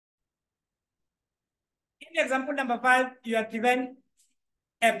In example number 5, you are given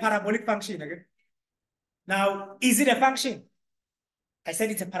a parabolic function. Okay? Now, is it a function? I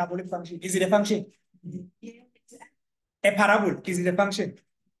said it's a parabolic function. Is it a function? A parabol, is it a function?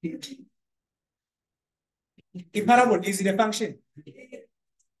 A parabol, is it a function?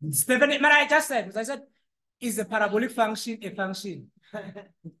 Stephanie, I just said, is a parabolic function a function?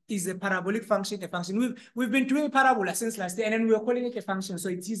 Is a parabolic function a function? We've been doing parabola since last year, and then we were calling it a function, so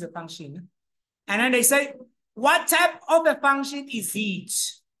it is a function. And then they say, what type of a function is it?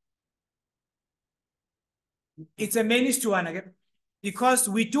 It's a many to one again, because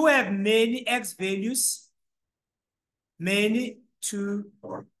we do have many x values, many to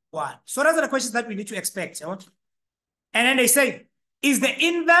 1. So those are the questions that we need to expect. And then they say, is the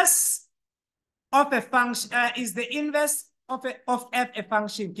inverse of a function, is the inverse of f a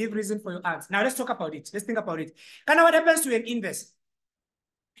function? Give reason for your answer. Now let's talk about it. Let's think about it. Kind of what happens to an inverse?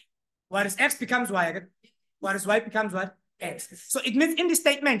 What is x becomes y. What is y becomes what? X. So it means in this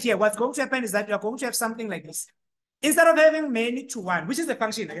statement here, what's going to happen is that you're going to have something like this. Instead of having many to 1, which is the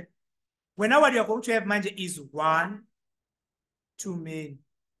function, okay? Well, now what you're going to have, mind you, is 1 to many.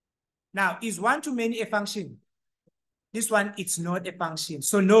 Now, is 1 to many a function? This one, it's not a function.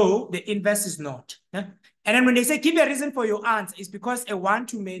 So no, the inverse is not. Yeah? And then when they say give a reason for your answer, it's because a 1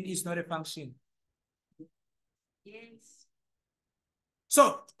 to many is not a function. Yes.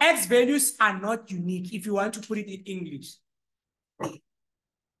 So x values are not unique if you want to put it in English.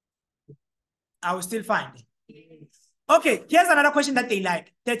 I will still find it. Yes. Okay, here's another question that they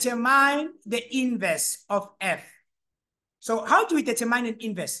like. Determine the inverse of f. So how do we determine an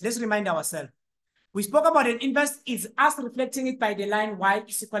inverse? Let's remind ourselves. We spoke about an inverse is us reflecting it by the line y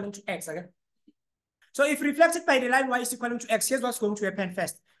is equal to x. Okay? So if reflected by the line y is equal to x, here's what's going to happen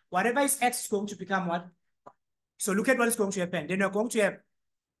first. Whatever is x is going to become what? So look at what is going to happen. Then you're going to have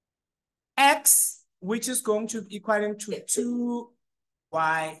x, which is going to be equal to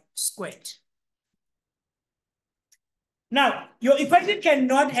 2y squared. Now, your equation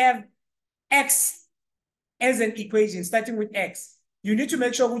cannot have x as an equation starting with x. You need to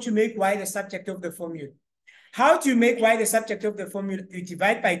make sure to make y the subject of the formula. How do you make y the subject of the formula? You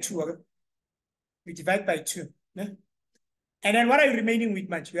divide by 2. Okay? You divide by 2. Yeah? And then what are you remaining with,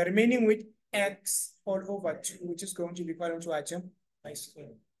 man? You are remaining with x all over 2, which is going to be equal to what? Y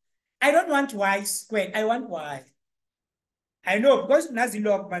squared. I don't want y squared. I want y. I know, because Nazi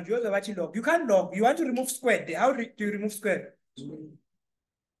log, man, you log. You can't log. You want to remove squared. How do you remove squared?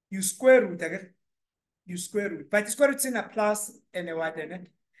 You square root again. You square root. But the square root is in a plus and a what and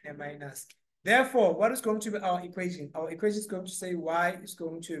a minus. Therefore, what is going to be our equation? Our equation is going to say y is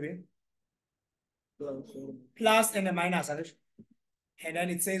going to be plus and a minus. And then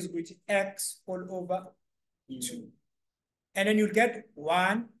it says with x all over 2. And then you'll get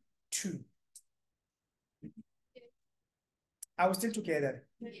 1, 2. Are we still together?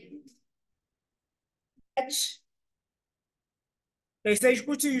 H. They say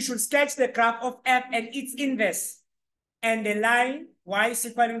you should sketch the graph of f and its inverse and the line y is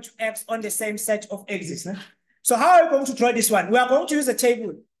equal to x on the same set of axes. So how are we going to draw this one? We are going to use a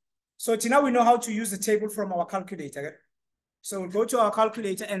table. So now we know how to use the table from our calculator. So we'll go to our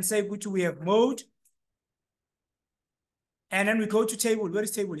calculator and say which we have mode. And then we go to table. Where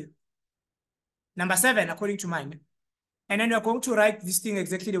is table here? Number 7, according to mine. And then you're going to write this thing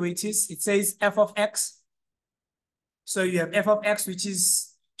exactly the way it is. It says f of x. So you have f of x, which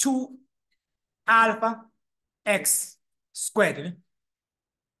is 2 alpha x squared.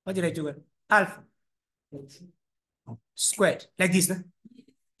 What did I do? Alpha squared, like this,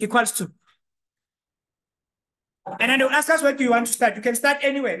 equals to. And then they'll ask us where do you want to start. You can start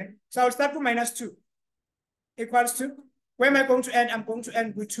anywhere. So I'll start with minus 2 equals to. Where am I going to end? I'm going to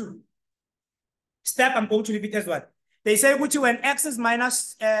end with 2. Step, I'm going to leave it as well. They say which when x is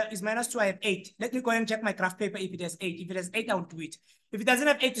minus 2, I have 8. Let me go and check my graph paper if it has 8. If it has 8, I will do it. If it doesn't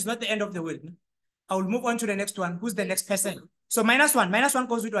have 8, it's not the end of the world. I will move on to the next one. Who's the next person? So minus 1. Minus 1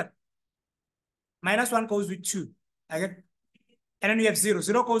 goes with what? Minus 1 goes with 2. Okay? And then you have 0.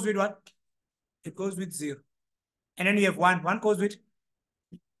 0 goes with what? It goes with 0. And then you have 1. 1 goes with?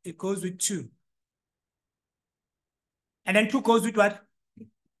 It goes with 2. And then 2 goes with what?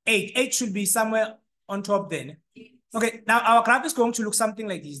 8. 8 should be somewhere on top then. Okay, now our graph is going to look something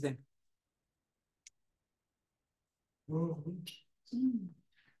like this then.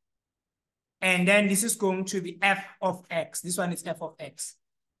 And then this is going to be f of x. This one is f of x.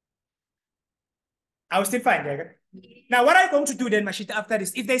 I will still find that. Now, what I'm going to do then, Mashita, after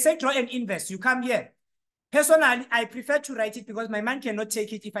this, if they say draw an inverse, you come here. Personally, I prefer to write it because my mind cannot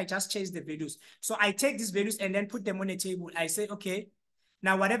take it if I just change the values. So I take these values and then put them on a table. I say, okay,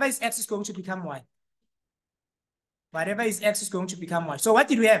 now whatever is x is going to become y. Whatever is x is going to become y. So what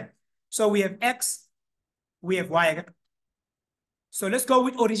did we have? So we have x, we have y. Okay? So let's go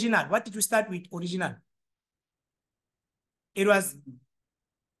with original. What did we start with original? It was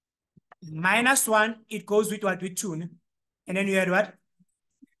 -1, it goes with what? With 2. Ne? And then you had what?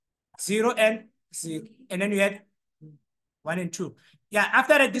 0 and 0. And then you had 1 and 2. Yeah,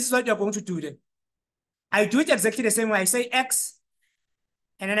 after that, this is what you're going to do then. I do it exactly the same way. I say x,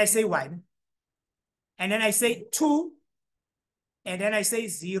 and then I say y. And then I say 2, and then I say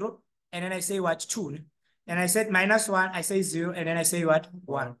 0, and then I say what? 2. And I said -1, I say 0, and then I say what?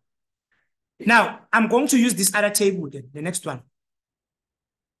 1. Now, I'm going to use this other table then, the next one.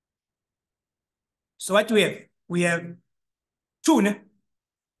 So what do we have? We have 2. Ne?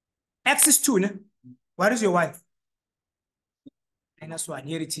 X is 2. Ne? What is your y? -1.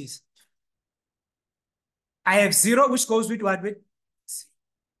 Here it is. I have 0, which goes with what? With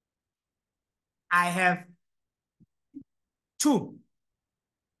I have 2.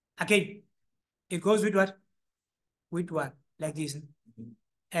 Again, it goes with what? With 1, like this.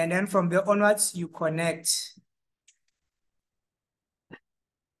 And then from there onwards, you connect.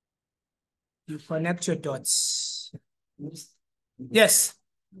 You connect your dots. Yes.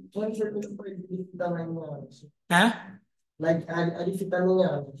 Huh? Like,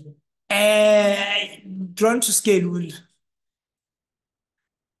 drawn to scale will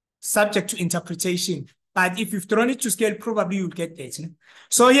subject to interpretation. But if you've drawn it to scale, probably you'll get that.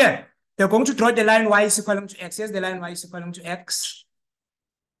 So yeah, they're going to draw the line y is equal to x. Here's the line y is equal to x.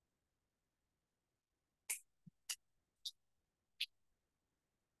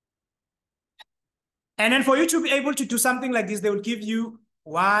 And then for you to be able to do something like this, they will give you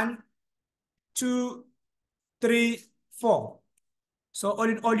 1, 2, 3, 4. So all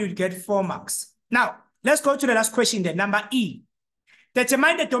in all, you'll get 4 marks. Now, let's go to the last question then, number E.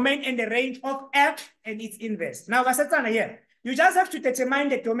 Determine the domain and the range of f and its inverse. Now, here, you just have to determine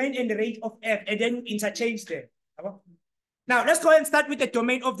the domain and the range of f and then interchange them. Now, let's go and start with the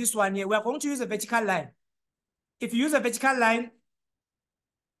domain of this one here. We're going to use a vertical line. If you use a vertical line,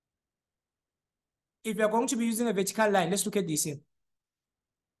 if you're going to be using a vertical line, let's look at this here.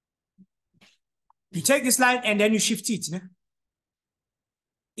 You take this line and then you shift it. Ne?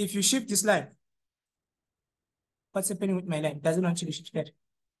 If you shift this line, what's happening with my line? It doesn't actually shift that.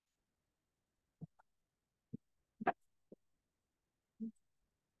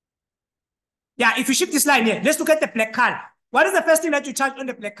 Yeah, if you shift this line here, let's look at the black color. What is the first thing that you charge on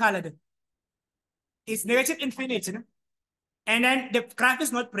the black color then? It's negative infinity. No? And then the graph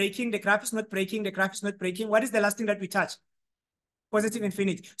is not breaking, the graph is not breaking, the graph is not breaking. What is the last thing that we touch? Positive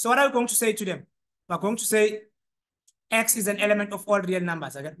infinity. So what are we going to say to them? We're going to say x is an element of all real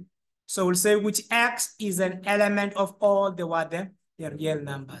numbers. Okay? So we'll say which x is an element of all the what? The real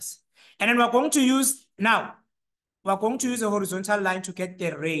numbers. And then we're going to use, now, we're going to use a horizontal line to get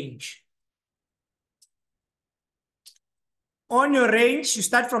the range. On your range, you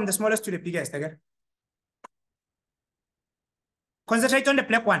start from the smallest to the biggest. Okay? Concentrate on the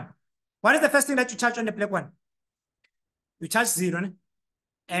black one. What is the first thing that you touch on the black one? We touch 0. Ne?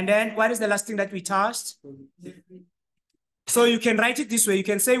 And then what is the last thing that we touched? So you can write it this way. You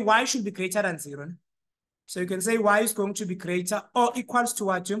can say y should be greater than 0. Ne? So you can say y is going to be greater or equals to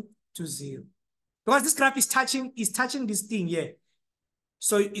what? To 0. Because this graph is touching this thing here.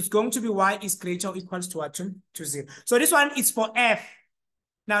 So it's going to be y is greater or equals to what? To 0. So this one is for f.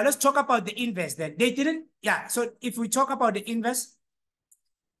 Now let's talk about the inverse then. They didn't, yeah. So if we talk about the inverse,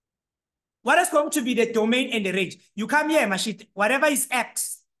 what is going to be the domain and the range? You come here, Mashit, whatever is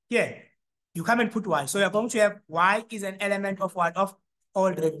x here, you come and put y. So you're going to have y is an element of what? Of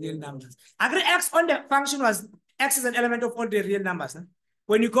all the real numbers. Agree x on the function was x is an element of all the real numbers. Huh?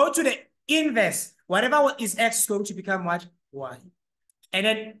 When you go to the inverse, whatever is x is going to become what? Y. And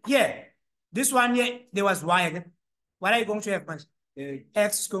then here, this one here, there was y again. What are you going to have, man?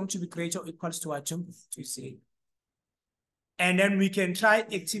 X is going to be greater or equals to what? To 0. And then we can try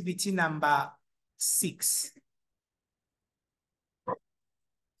activity number 6.